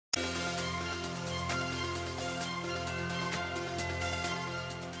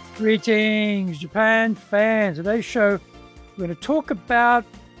Greetings, Japan fans. Today's show, we're going to talk about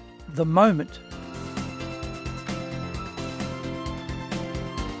the moment.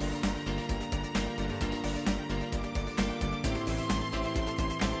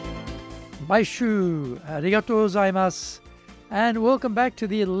 Maishu, arigatou gozaimasu. And welcome back to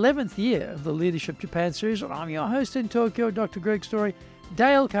the 11th year of the Leadership Japan series. I'm your host in Tokyo, Dr. Greg Story,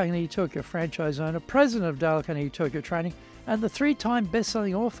 Dale Carnegie Tokyo franchise owner, president of Dale Carnegie Tokyo Training, and the three-time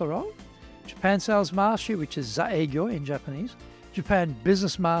best-selling author of Japan Sales Mastery, which is Zaegyo in Japanese, Japan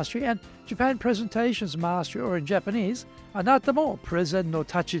Business Mastery, and Japan Presentations Mastery, or in Japanese, Anata mo Prezen no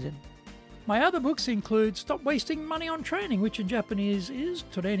Tachiden. My other books include Stop Wasting Money on Training, which in Japanese is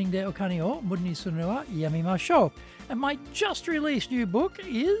Training de Okane o Muda ni suru wa yamimashou. And my just-released new book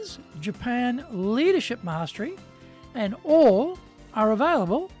is Japan Leadership Mastery, and all are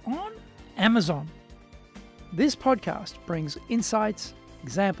available on Amazon. This podcast brings insights,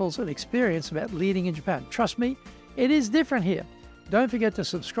 examples, and experience about leading in Japan. Trust me, it is different here. Don't forget to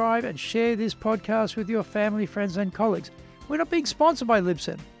subscribe and share this podcast with your family, friends, and colleagues. We're not being sponsored by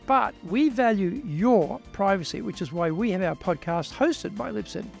Libsyn, but we value your privacy, which is why we have our podcast hosted by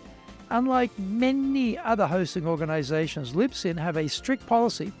Libsyn. Unlike many other hosting organizations, Libsyn have a strict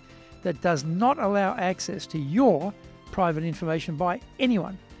policy that does not allow access to your private information by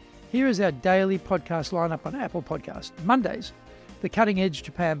anyone. Here is our daily podcast lineup on Apple Podcasts. Mondays, the Cutting Edge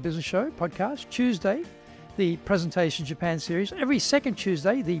Japan Business Show podcast. Tuesday, the Presentation Japan series. Every second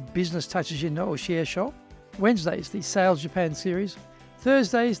Tuesday, the Business Tachijin no Oshie Show. Wednesdays, the Sales Japan series.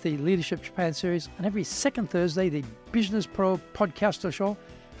 Thursdays, the Leadership Japan series. And every second Thursday, the Business Pro Podcaster Show.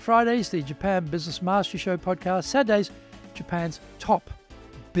 Fridays, the Japan Business Mastery Show podcast. Saturdays, Japan's top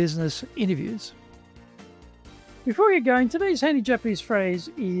business interviews. Before we get going, today's handy Japanese phrase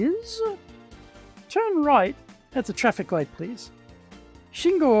is turn right at the traffic light, please.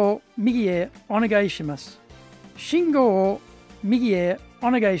 Shingo o migi e onegai shimasu. Shingo o migi e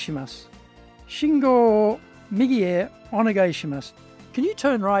onegai shimasu. Shingo o migi e onegai shimasu. Can you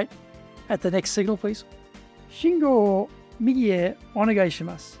turn right at the next signal, please? Shingo o migi e onegai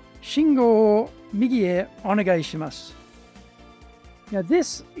shimasu. Shingo o migi e onegai shimasu. Now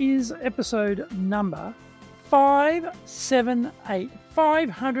this is episode number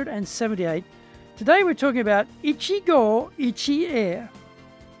 578. Today we're talking about Ichi-Go, Ichi-E,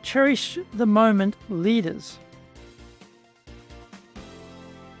 Cherish the Moment Leaders.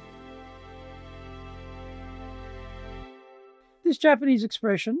 This Japanese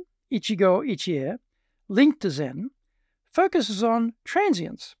expression, Ichi-Go, Ichi-E, linked to Zen, focuses on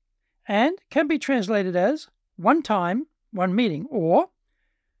transience and can be translated as one time, one meeting, or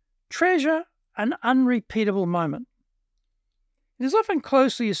treasure an unrepeatable moment. It is often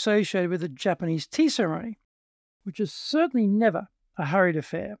closely associated with the Japanese tea ceremony, which is certainly never a hurried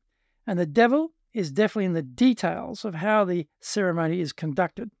affair, and the devil is definitely in the details of how the ceremony is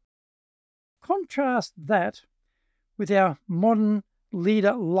conducted. Contrast that with our modern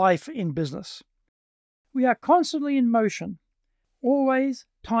leader life in business. We are constantly in motion, always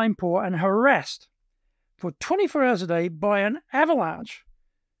time poor and harassed for 24 hours a day by an avalanche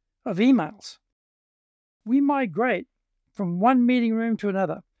of emails. We migrate from one meeting room to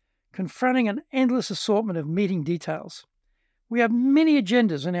another, confronting an endless assortment of meeting details. We have many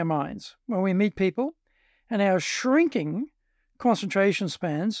agendas in our minds when we meet people, and our shrinking concentration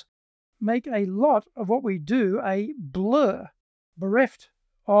spans make a lot of what we do a blur, bereft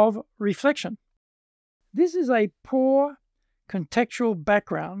of reflection. This is a poor contextual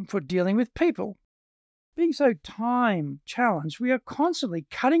background for dealing with people. Being so time-challenged, we are constantly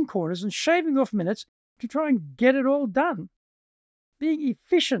cutting corners and shaving off minutes to try and get it all done. Being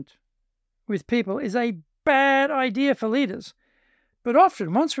efficient with people is a bad idea for leaders, but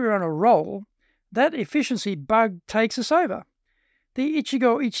often once we're on a roll, that efficiency bug takes us over. The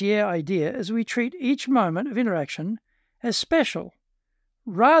Ichi-Go, Ichi-E idea is we treat each moment of interaction as special,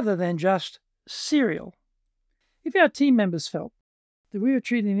 rather than just serial. If our team members felt that we were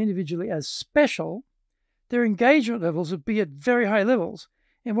treating them individually as special, their engagement levels would be at very high levels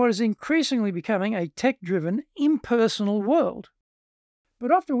in what is increasingly becoming a tech-driven, impersonal world.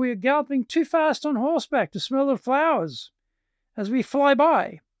 But often we are galloping too fast on horseback to smell the flowers as we fly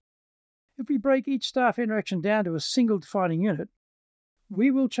by. If we break each staff interaction down to a single defining unit, we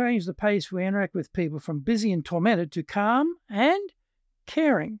will change the pace we interact with people from busy and tormented to calm and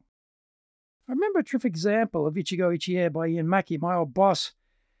caring. I remember a terrific example of Ichi-Go, Ichi-E by Ian Mackey, my old boss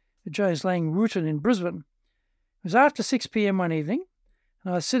at Jones Lang Rutan in Brisbane. It was after 6 p.m. one evening,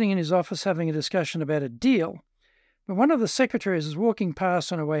 and I was sitting in his office having a discussion about a deal, when one of the secretaries was walking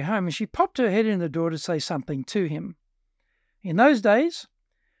past on her way home, and she popped her head in the door to say something to him. In those days,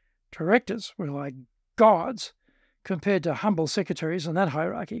 Directors were like gods compared to humble secretaries in that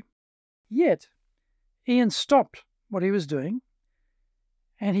hierarchy. Yet, Ian stopped what he was doing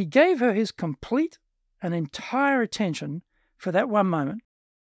and he gave her his complete and entire attention for that one moment.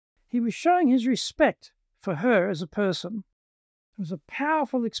 He was showing his respect for her as a person. It was a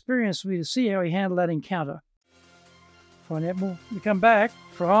powerful experience for me to see how he handled that encounter. Find out more when we come back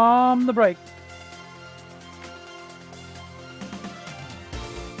from the break.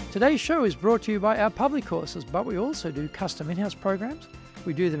 Today's show is brought to you by our public courses, but we also do custom in-house programs.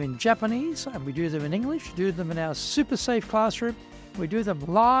 We do them in Japanese and we do them in English. We do them in our super safe classroom. We do them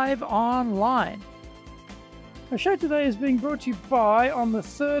live online. Our show today is being brought to you by, on the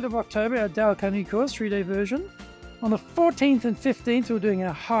 3rd of October, our Dale Carnegie course, 3-day version. On the 14th and 15th, we're doing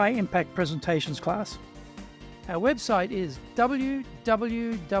a high-impact presentations class. Our website is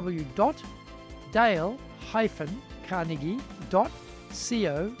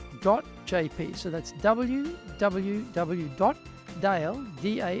www.dale-carnegie.co.jp. So that's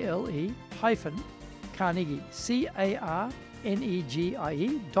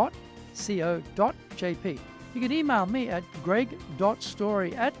You can email me at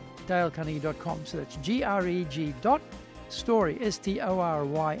greg.story@dalecarnegie.com. So that's greg.story,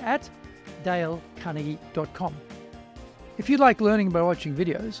 S-T-O-R-Y, at dalecarnegie.com. If you like learning by watching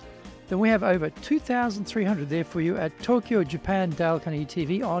videos, then we have over 2,300 there for you at Tokyo, Japan, Dale Carnegie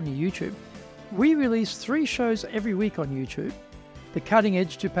TV on YouTube. We release 3 shows every week on YouTube. The Cutting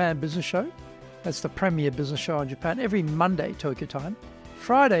Edge Japan Business Show, that's the premier business show in Japan, every Monday, Tokyo time.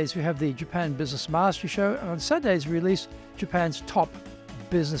 Fridays, we have the Japan Business Mastery Show, and on Saturdays, we release Japan's top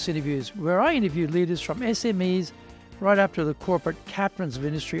business interviews, where I interview leaders from SMEs right up to the corporate captains of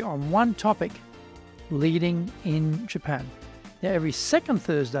industry on one topic, leading in Japan. Now, every second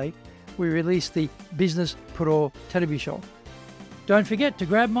Thursday, we release the Business Pro Television. Don't forget to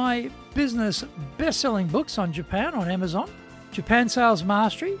grab my business best-selling books on Japan on Amazon. Japan Sales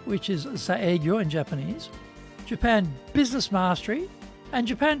Mastery, which is Saegyo in Japanese, Japan Business Mastery, and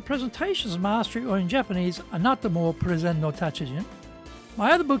Japan Presentations Mastery, or in Japanese, Anata mo Presen no Tachijin.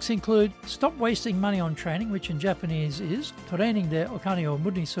 My other books include Stop Wasting Money on Training, which in Japanese is Training de Okane o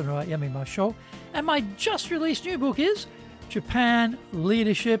Muri ni suru wa yamemashou. And my just released new book is Japan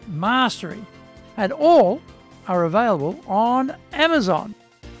Leadership Mastery. And all are available on Amazon.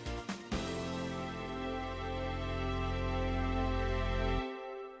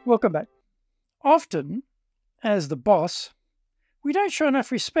 Welcome back. Often, as the boss, we don't show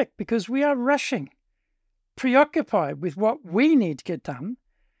enough respect because we are rushing, preoccupied with what we need to get done,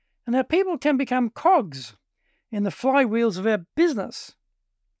 and our people can become cogs in the flywheels of our business.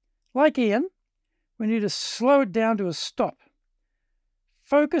 Like Ian, we need to slow it down to a stop.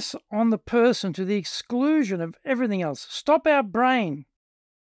 Focus on the person to the exclusion of everything else. Stop our brain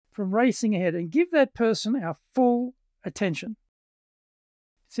from racing ahead and give that person our full attention.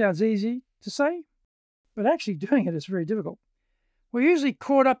 Sounds easy to say, but actually doing it is very difficult. We're usually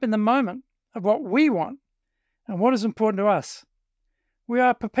caught up in the moment of what we want and what is important to us. We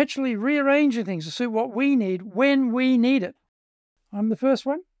are perpetually rearranging things to suit what we need when we need it. I'm the first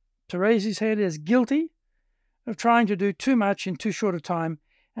one to raise his hand as guilty of trying to do too much in too short a time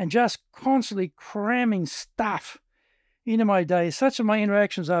and just constantly cramming stuff into my day, such that my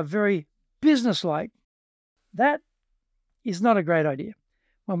interactions are very businesslike. That is not a great idea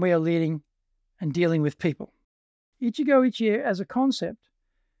when we are leading and dealing with people. Ichi-Go, Ichi-E as a concept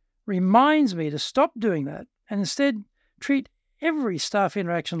reminds me to stop doing that and instead treat every staff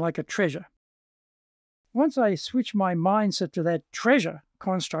interaction like a treasure. Once I switch my mindset to that treasure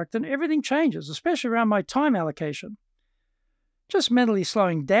construct, then everything changes, especially around my time allocation. Just mentally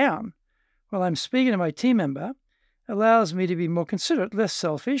slowing down while I'm speaking to my team member allows me to be more considerate, less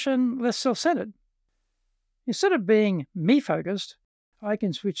selfish, and less self-centered. Instead of being me-focused, I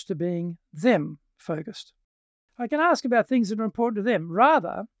can switch to being them-focused. I can ask about things that are important to them,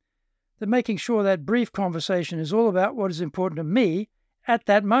 rather than making sure that brief conversation is all about what is important to me at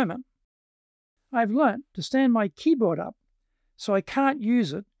that moment. I've learnt to stand my keyboard up so I can't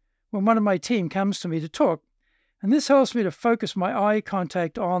use it when one of my team comes to me to talk, and this helps me to focus my eye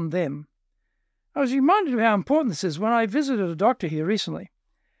contact on them. I was reminded of how important this is when I visited a doctor here recently.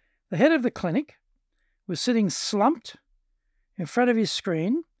 The head of the clinic was sitting slumped in front of his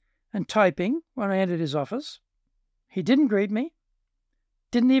screen and typing when I entered his office. He didn't greet me,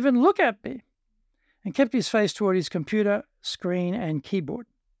 didn't even look at me, and kept his face toward his computer, screen, and keyboard.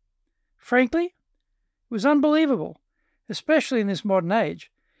 Frankly, it was unbelievable, especially in this modern age.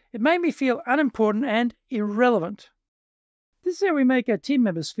 It made me feel unimportant and irrelevant. This is how we make our team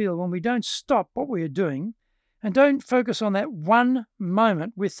members feel when we don't stop what we are doing and don't focus on that one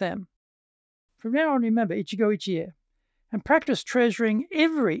moment with them. From now on, remember Ichi-Go, Ichi-E, and practice treasuring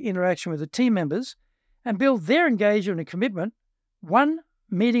every interaction with the team members and build their engagement and commitment one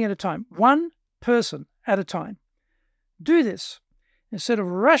meeting at a time, one person at a time. Do this instead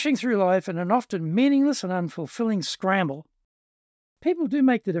of rushing through life in an often meaningless and unfulfilling scramble. People do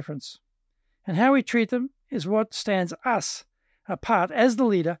make the difference, and how we treat them is what stands us apart as the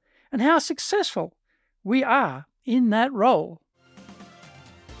leader and how successful we are in that role.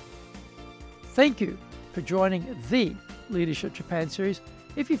 Thank you for joining the Leadership Japan series.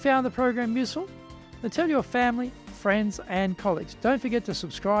 If you found the program useful, then tell your family, friends, and colleagues. Don't forget to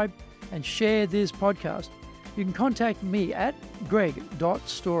subscribe and share this podcast. You can contact me at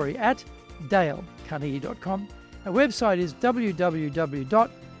greg.story@dalecarnegie.com. Our website is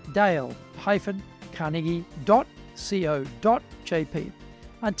www.dale-carnegie.co.jp.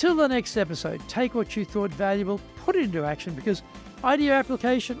 Until the next episode, take what you thought valuable, put it into action, because idea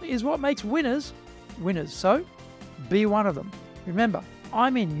application is what makes winners winners. So, be one of them. Remember,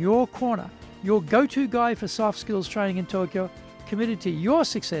 I'm in your corner, your go-to guy for soft skills training in Tokyo, committed to your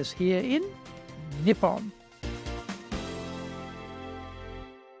success here in Nippon.